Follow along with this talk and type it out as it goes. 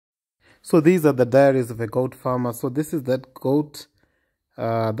So these are the diaries of a goat farmer. So this is that goat.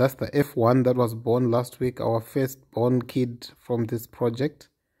 That's the F1 that was born last week, our first born kid from this project.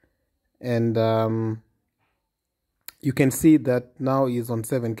 And you can see that now he's on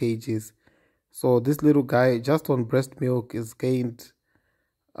 7 kgs. So this little guy just on breast milk is gained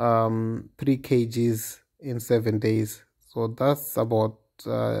 3 kgs in 7 days. So that's about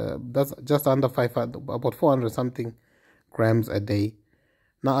that's just under 500, about 400 something grams a day.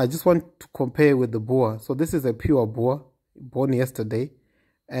 Now I just want to compare with the Boer. So this is a pure Boer born yesterday,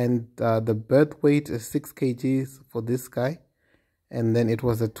 and the birth weight is 6 kgs for this guy, and then it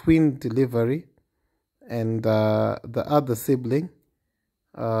was a twin delivery. And the other sibling,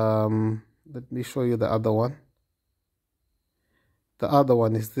 let me show you the other one. The other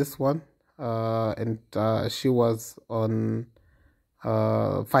one is this one, and she was on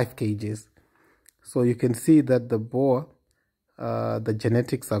 5 kgs. So you can see that the Boer, the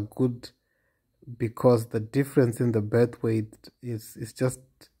genetics are good, because the difference in the birth weight is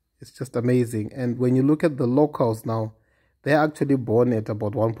just amazing. And when you look at the locals now, they're actually born at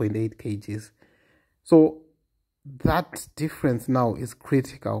about 1.8 kgs. So that difference now is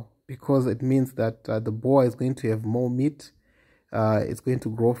critical, because it means that the Boer is going to have more meat. It's going to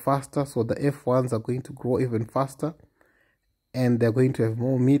grow faster, so the F1s are going to grow even faster, and they're going to have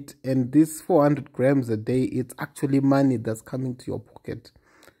more meat. And this 400 grams a day, it's actually money that's coming to your pocket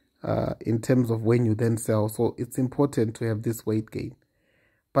in terms of when you then sell. So it's important to have this weight gain.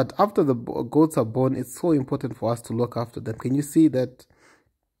 But after the goats are born, it's so important for us to look after them. Can you see that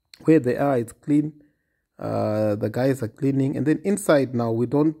where they are, it's clean? The guys are cleaning, and then inside now we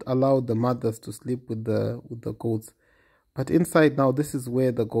don't allow the mothers to sleep with the goats, but inside now this is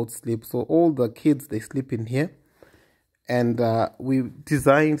where the goats sleep. So all the kids, they sleep in here, and we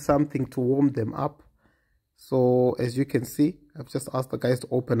designed something to warm them up. So as you can see, I've just asked the guys to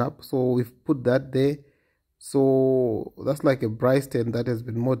open up, so we've put that there. So that's like a braai stand that has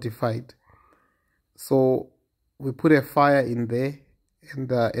been modified. So we put a fire in there,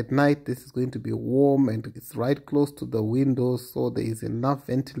 and at night this is going to be warm, and it's right close to the windows, so there is enough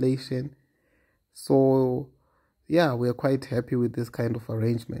ventilation. So yeah, we are quite happy with this kind of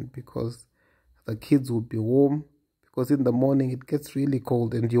arrangement, because the kids will be warm, because in the morning it gets really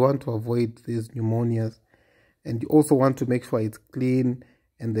cold, and you want to avoid these pneumonias, and you also want to make sure it's clean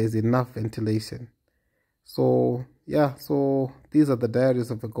and there's enough ventilation. So yeah, so these are the diaries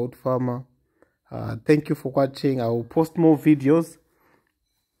of a goat farmer. Thank you for watching. I will post more videos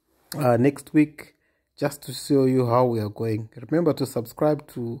next week, just to show you how we are going. Remember to subscribe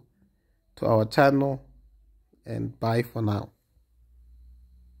to our channel, and bye for now.